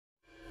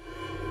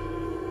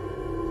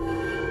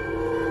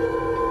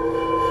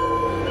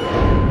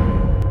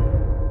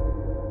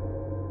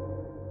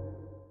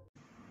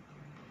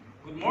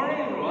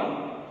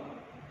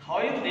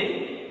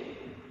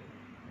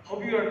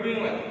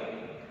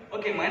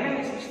name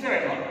is Mr.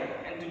 Reynolds,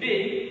 and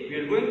today we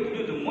are going to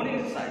do the morning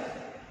exercise.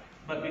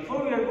 But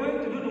before we are going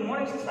to do the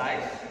morning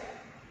exercise,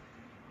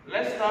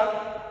 let's start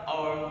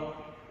our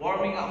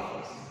warming up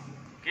first.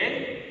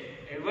 Okay?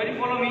 Everybody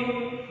follow me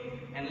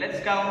and let's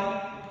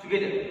count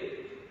together.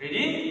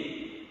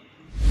 Ready?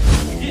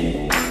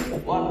 Begin.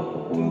 1,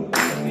 2,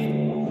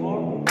 3,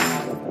 4,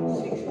 5,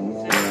 6,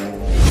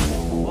 7, 8.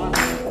 1,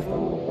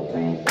 2,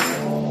 3,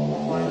 4,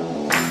 5,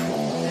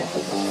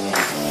 6, 7,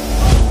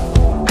 8.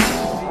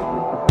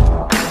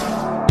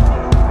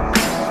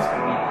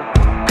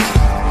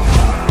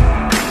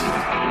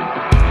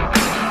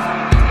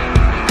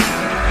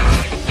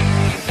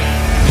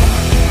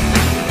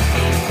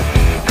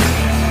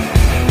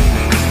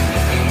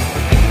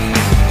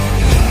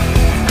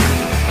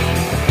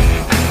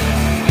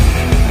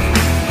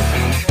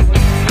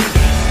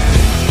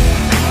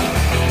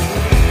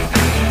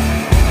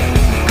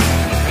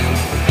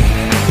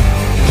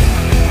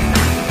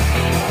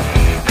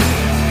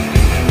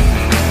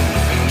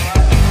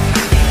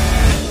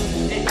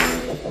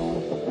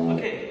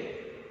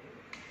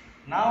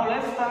 Now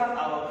let's start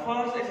our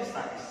first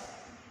exercise.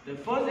 The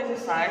first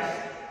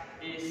exercise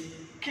is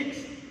kicks.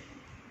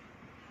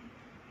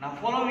 Now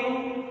follow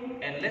me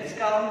and let's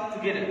count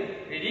together.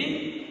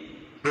 Ready?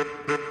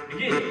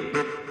 Begin.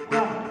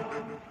 1,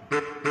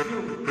 2,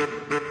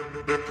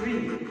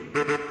 3,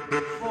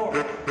 4,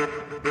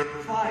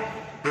 5,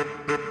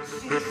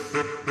 6,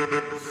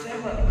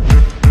 7,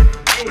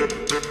 8.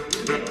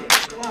 Begin.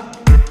 1,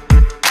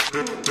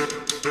 2,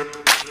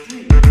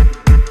 3,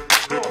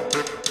 4,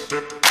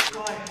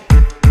 5.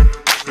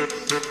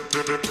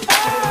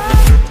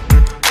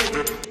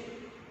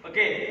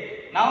 Okay,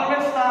 now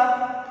let's start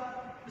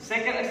the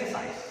second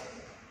exercise.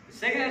 The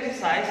second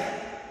exercise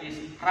is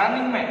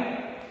running man.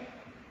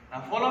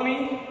 Now follow me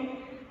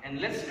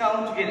and let's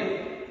count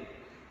together.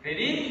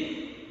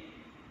 Ready?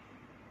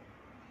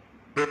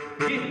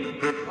 Begin.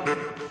 1,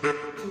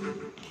 2, 3,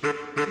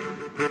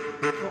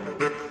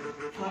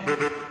 4, 5,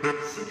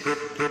 6,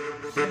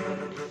 7,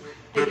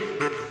 8. 1,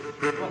 2,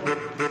 3, 4,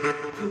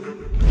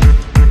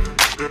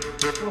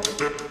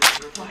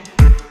 5,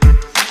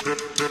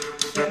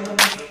 6, 7,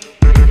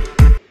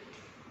 8.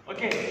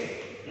 Okay,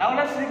 now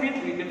let's repeat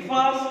with the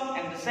first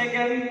and the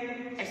second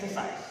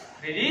exercise.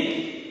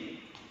 Ready?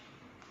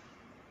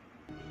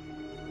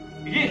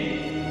 Begin.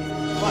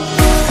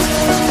 1.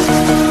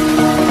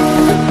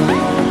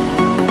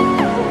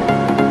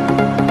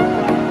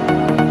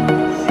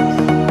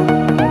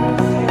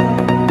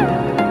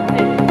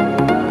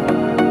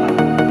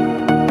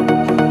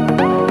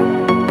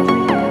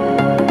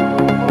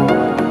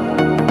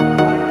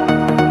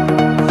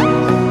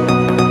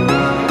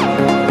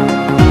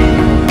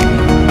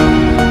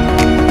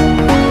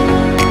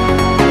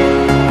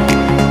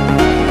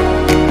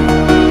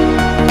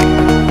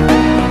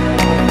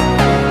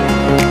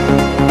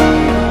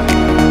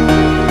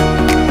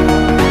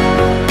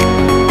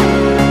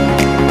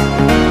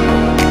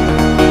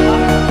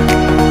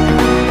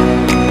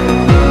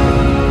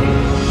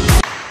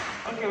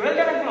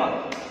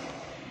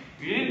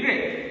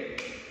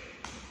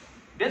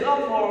 That's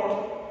all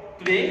for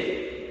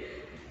today,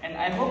 and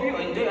I hope you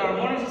enjoy our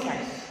morning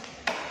exercise.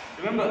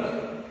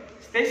 Remember,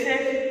 stay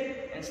safe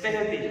and stay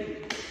healthy.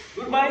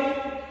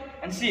 Goodbye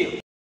and see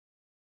you.